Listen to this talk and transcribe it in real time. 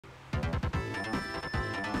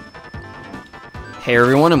Hey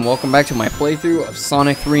everyone, and welcome back to my playthrough of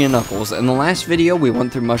Sonic 3 and Knuckles. In the last video, we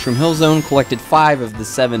went through Mushroom Hill Zone, collected 5 of the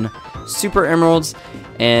 7 Super Emeralds,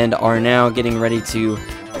 and are now getting ready to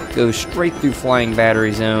go straight through Flying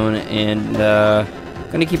Battery Zone, and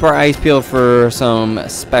gonna keep our eyes peeled for some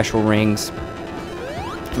special rings.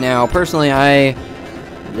 Now, personally, I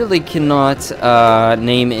really cannot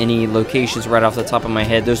name any locations right off the top of my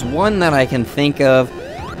head. There's one that I can think of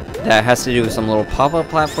that has to do with some little pop-up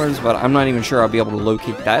platforms, but I'm not even sure I'll be able to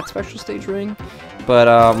locate that special stage ring. But,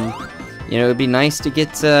 you know, it'd be nice to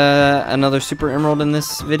get another Super Emerald in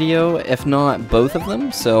this video, if not both of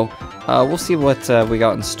them. So, we'll see what we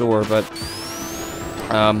got in store, but,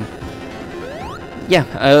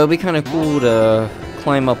 yeah, it'll be kind of cool to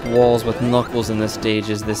climb up walls with Knuckles in this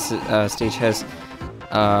stage, as this stage has,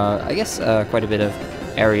 I guess, quite a bit of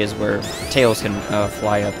areas where Tails can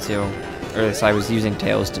fly up to. Or at least I was using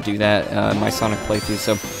Tails to do that in my Sonic playthrough,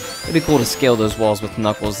 so it'd be cool to scale those walls with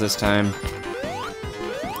Knuckles this time.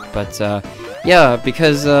 But, yeah,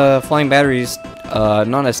 because Flying Battery's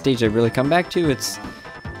not a stage I really come back to, it's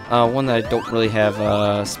one that I don't really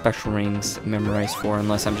have special rings memorized for,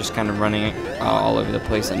 unless I'm just kind of running all over the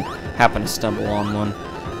place and happen to stumble on one.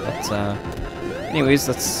 But, anyways,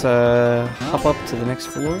 let's hop up to the next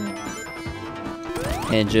floor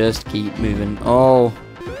and just keep moving. Oh,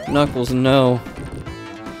 Knuckles, no.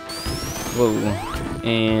 Whoa.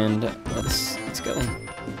 And let's go.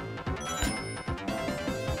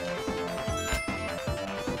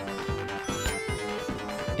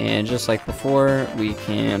 And just like before, we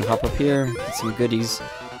can hop up here, get some goodies,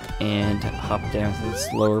 and hop down to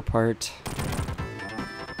this lower part.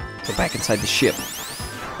 Go back inside the ship.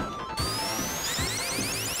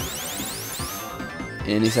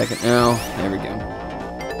 Any second now. There we go.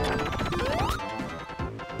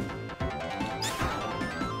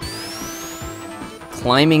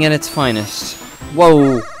 Climbing at its finest.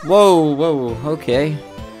 Whoa, whoa, whoa, okay.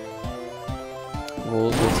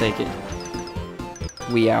 We'll take it.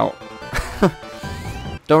 We out.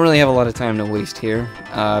 Don't really have a lot of time to waste here,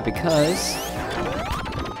 because,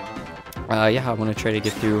 yeah, I want to try to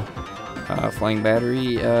get through Flying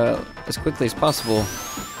Battery as quickly as possible.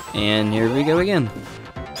 And here we go again.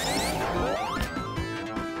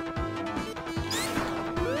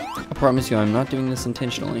 I promise you, I'm not doing this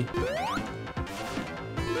intentionally.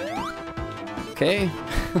 Okay,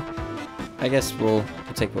 I guess we'll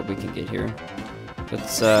take what we can get here.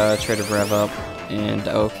 Let's try to rev up, and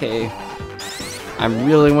okay. I'm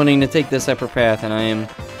really wanting to take this upper path, and I am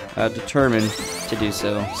determined to do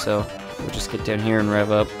so. So we'll just get down here and rev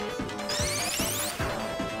up.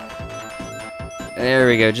 There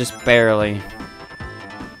we go, just barely.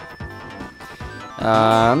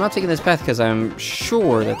 I'm not taking this path because I'm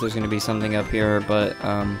sure that there's going to be something up here, but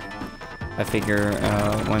I figure,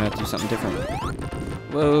 why not do something different?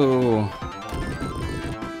 Whoa!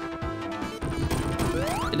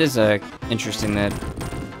 It is interesting that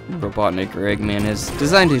Robotnik or Eggman has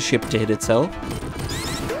designed his ship to hit itself.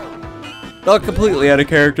 Not completely out of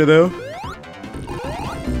character, though.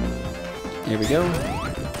 Here we go.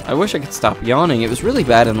 I wish I could stop yawning. It was really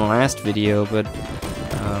bad in the last video, but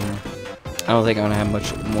I don't think I'm gonna have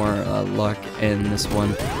much more luck in this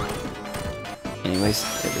one. Anyways,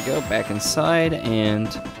 there we go, back inside, and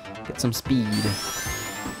get some speed.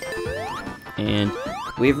 And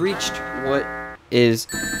we've reached what is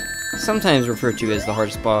sometimes referred to as the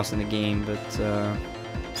hardest boss in the game, but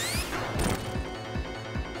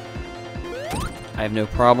I have no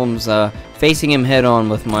problems facing him head on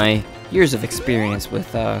with my years of experience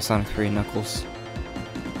with Sonic 3 and Knuckles.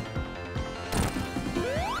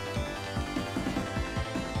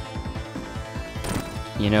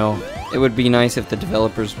 You know, it would be nice if the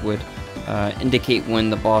developers would indicate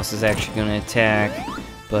when the boss is actually going to attack,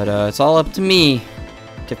 but it's all up to me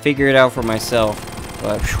to figure it out for myself.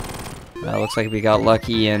 But looks like we got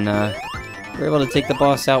lucky, and we're able to take the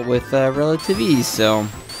boss out with relative ease, so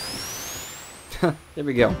there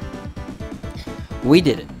we go. We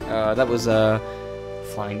did it. That was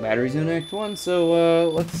Flying Battery Zone Act 1,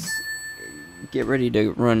 so let's get ready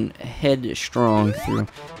to run headstrong through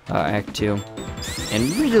Act 2. And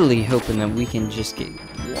really hoping that we can just get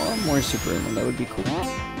one more Super Emerald. That would be cool.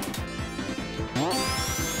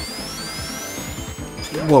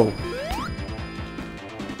 Whoa.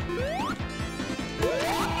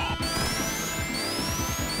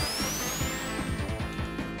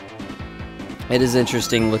 It is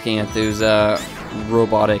interesting looking at those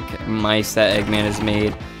robotic mice that Eggman has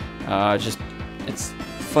made. It's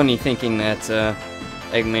funny thinking that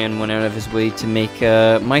Eggman went out of his way to make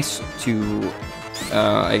mice to,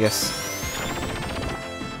 I guess,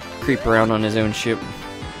 creep around on his own ship.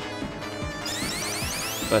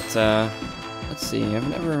 But let's see. I've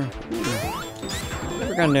never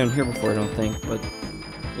gone down here before, I don't think. But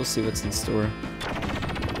we'll see what's in store.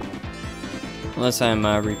 Unless I'm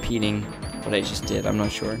repeating what I just did, I'm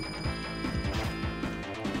not sure.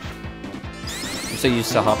 I'm so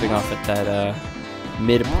used to hopping off at that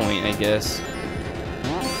midpoint, I guess.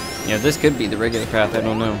 You know, this could be the regular path, I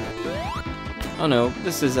don't know. Oh no,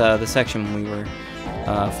 this is the section we were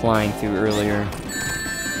flying through earlier.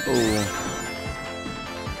 Oh.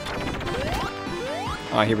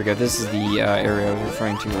 Ah, here we go. This is the area I was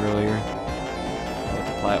referring to earlier with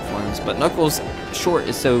the platforms. But Knuckles' short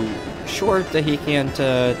is so short that he can't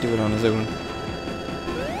do it on his own.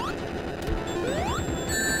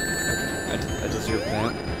 Okay, I deserve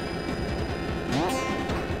that.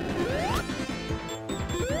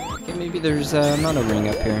 Okay, maybe there's not a ring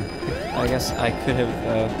up here. I guess I could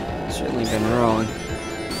have certainly been wrong.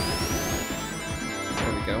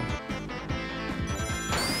 There we go.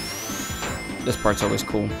 This part's always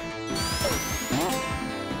cool.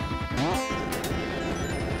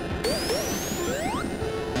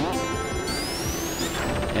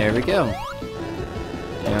 There we go.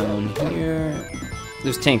 Down here.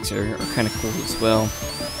 Those tanks are kind of cool as well.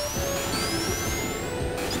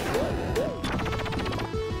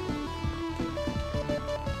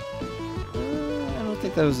 I don't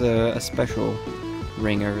think that was a special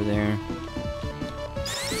ring over there.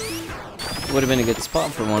 Would have been a good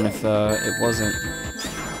spot for one if it wasn't.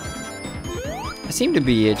 I seem to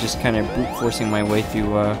be just kind of brute forcing my way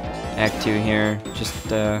through Act 2 here,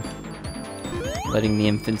 just letting the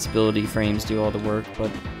invincibility frames do all the work,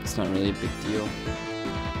 but it's not really a big deal.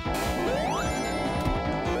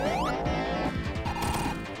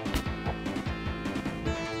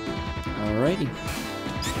 Alrighty.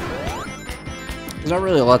 There's not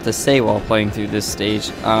really a lot to say while playing through this stage,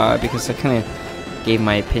 because I kind of gave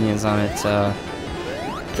my opinions on it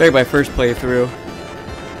during my first playthrough.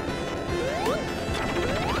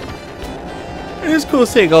 It's cool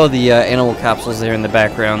seeing all the animal capsules there in the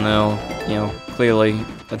background, though. You know, clearly,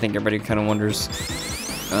 I think everybody kind of wonders,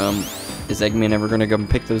 is Eggman ever going to come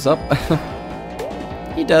pick those up?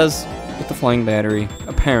 He does, with the flying battery,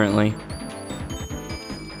 apparently.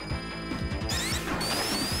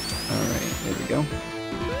 Alright, there we go.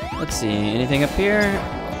 Let's see, anything up here?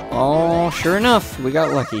 Oh, sure enough, we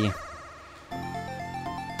got lucky.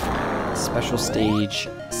 Special stage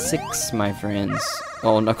 6, my friends.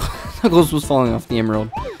 Oh, Knuckles was falling off the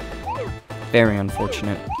emerald. Very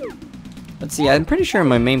unfortunate. Let's see, I'm pretty sure in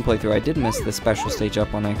my main playthrough I did mess the special stage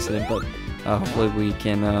up on accident, but hopefully we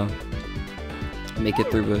can make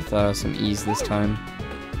it through with some ease this time.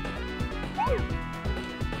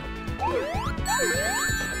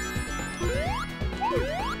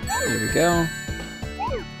 Here we go.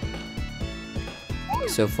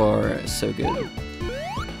 So far, so good.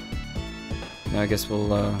 Now I guess we'll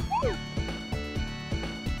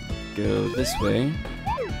go this way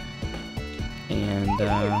and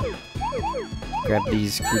grab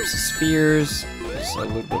these groups of spheres. Just a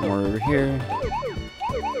little bit more over here.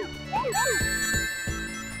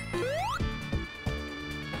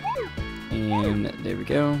 And there we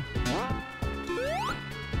go.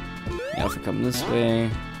 Now if we come this way.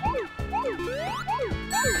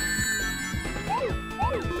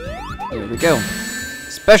 There we go.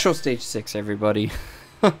 Special stage 6, everybody.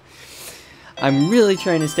 I'm really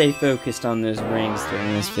trying to stay focused on those rings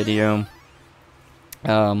during this video.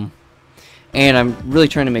 And I'm really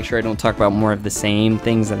trying to make sure I don't talk about more of the same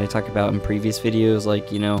things that I talked about in previous videos.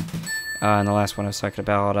 Like, you know, in the last one I was talking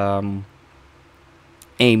about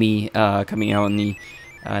Amy coming out in the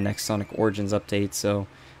next Sonic Origins update. So,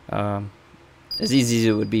 as easy as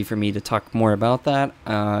it would be for me to talk more about that,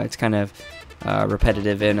 it's kind of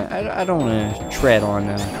repetitive, and I don't want to tread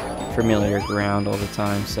on familiar ground all the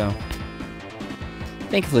time. So,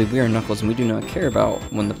 thankfully, we are Knuckles, and we do not care about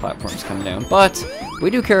when the platforms come down. But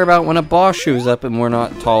we do care about when a boss shows up, and we're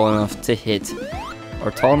not tall enough to hit,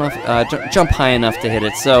 or tall enough, jump high enough to hit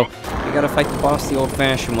it. So we gotta fight the boss the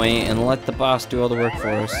old-fashioned way, and let the boss do all the work for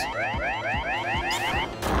us.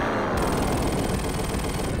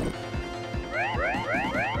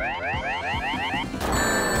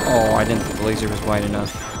 Oh, I didn't think the laser was wide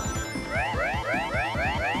enough.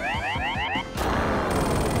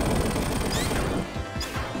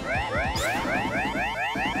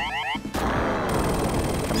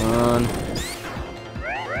 Come on.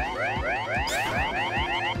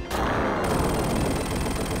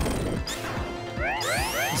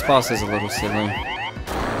 This boss is a little silly.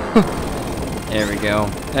 There we go.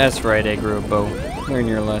 That's right, Egg Robo. Learn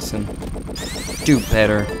your lesson. Do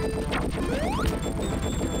better.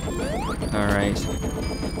 Alright.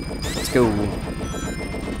 Let's go.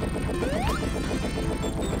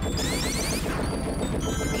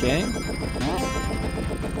 Okay.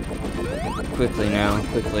 Quickly now,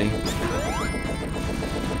 quickly.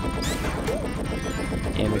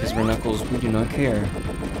 And because we're Knuckles, we do not care.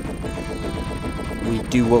 We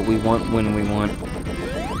do what we want when we want.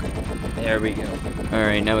 There we go.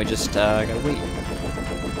 Alright, now we just gotta wait.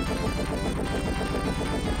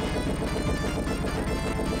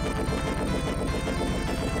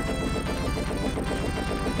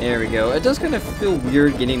 There we go. It does kind of feel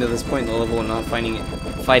weird getting to this point in the level and not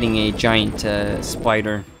fighting a giant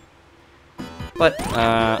spider. But,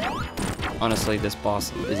 honestly, this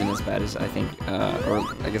boss isn't as bad as I think, or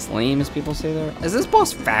I guess lame as people say there. Is this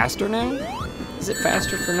boss faster now? Is it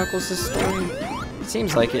faster for Knuckles' story? It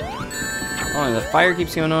seems like it. Oh, the fire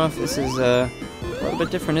keeps going off. This is, a little bit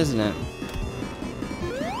different, isn't it?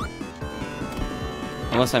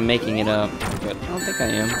 Unless I'm making it up, but I don't think I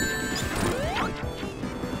am.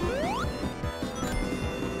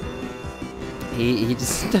 He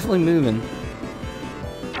just definitely moving.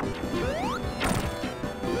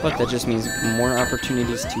 But that just means more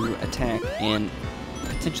opportunities to attack and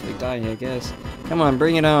potentially die, I guess. Come on,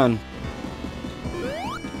 bring it on.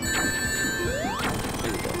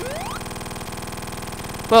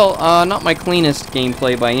 Well, not my cleanest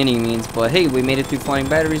gameplay by any means, but hey, we made it through Flying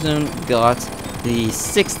Battery Zone, got the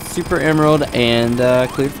 6th Super Emerald, and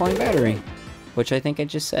cleared Flying Battery, which I think I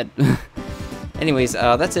just said. Anyways,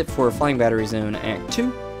 that's it for Flying Battery Zone Act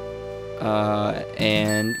 2,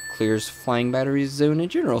 and clears Flying Battery Zone in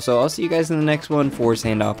general. So I'll see you guys in the next one for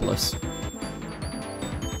Sandopolis.